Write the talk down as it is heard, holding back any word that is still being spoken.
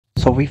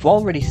So we've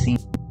already seen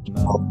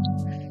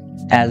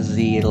as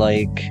the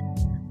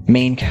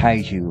main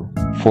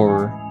kaiju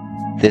for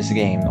this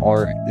game,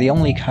 or the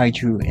only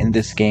kaiju in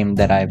this game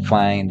that I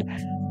find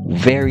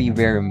very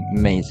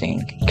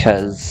amazing,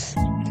 because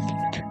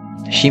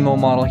Shimo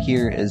model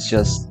here is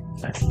just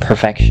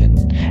perfection,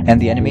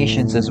 and the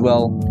animations as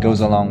well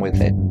goes along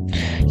with it.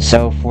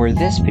 So for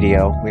this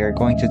video, we are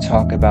going to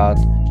talk about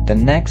the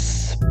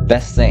next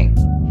best thing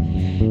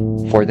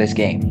for this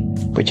game,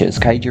 which is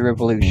Kaiju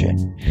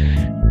Revolution.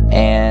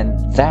 And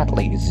that,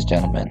 ladies and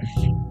gentlemen,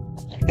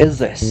 is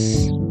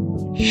this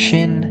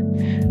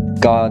SHIN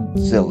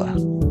Godzilla.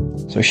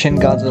 So SHIN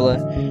Godzilla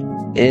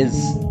is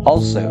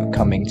also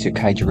coming to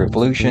Kaiju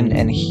Revolution,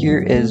 and here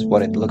is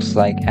what it looks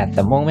like at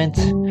the moment.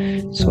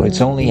 So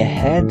it's only a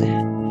head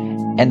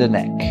and a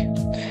neck.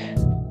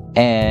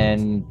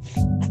 And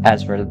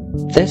as for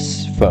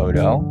this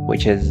photo,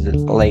 which is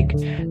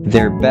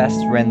their best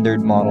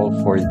rendered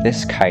model for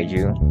this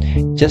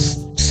kaiju,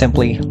 just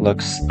simply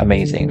looks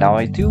amazing. Now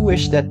I do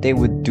wish that they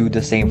would do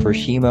the same for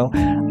Shimo.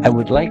 I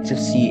would like to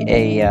see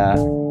a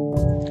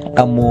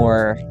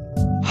more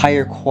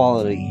higher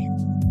quality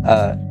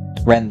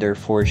render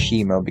for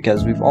Shimo,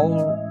 because we've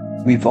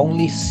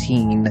only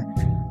seen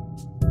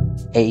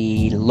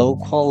a low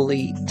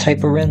quality type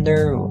of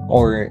render,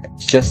 or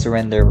just a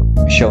render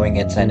showing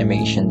its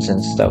animations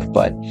and stuff,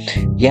 but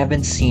you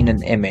haven't seen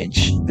an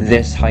image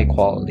this high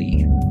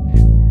quality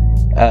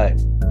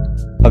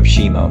of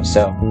Shimo.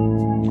 So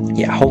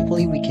yeah,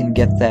 hopefully we can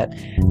get that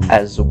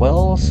as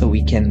well, so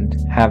we can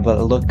have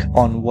a look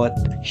on what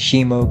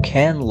Shimo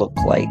can look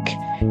like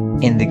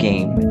in the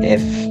game,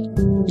 if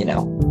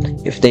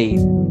if they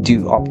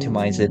do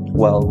optimize it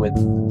well with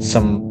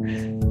some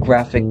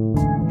graphic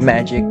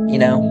magic,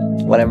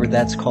 whatever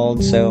that's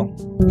called. So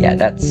yeah,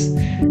 that's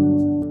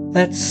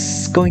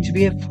going to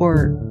be it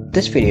for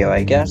this video,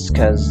 I guess,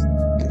 because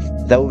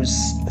those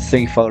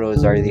 3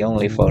 photos are the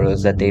only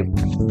photos that they've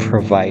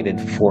provided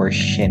for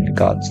SHIN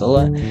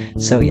Godzilla.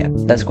 So yeah,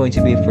 that's going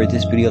to be it for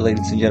this video,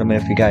 ladies and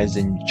gentlemen. If you guys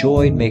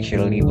enjoyed, make sure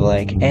to leave a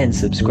like and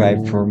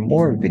subscribe for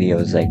more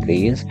videos like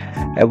these.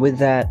 And with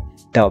that,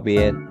 that'll be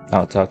it.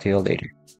 I'll talk to you later.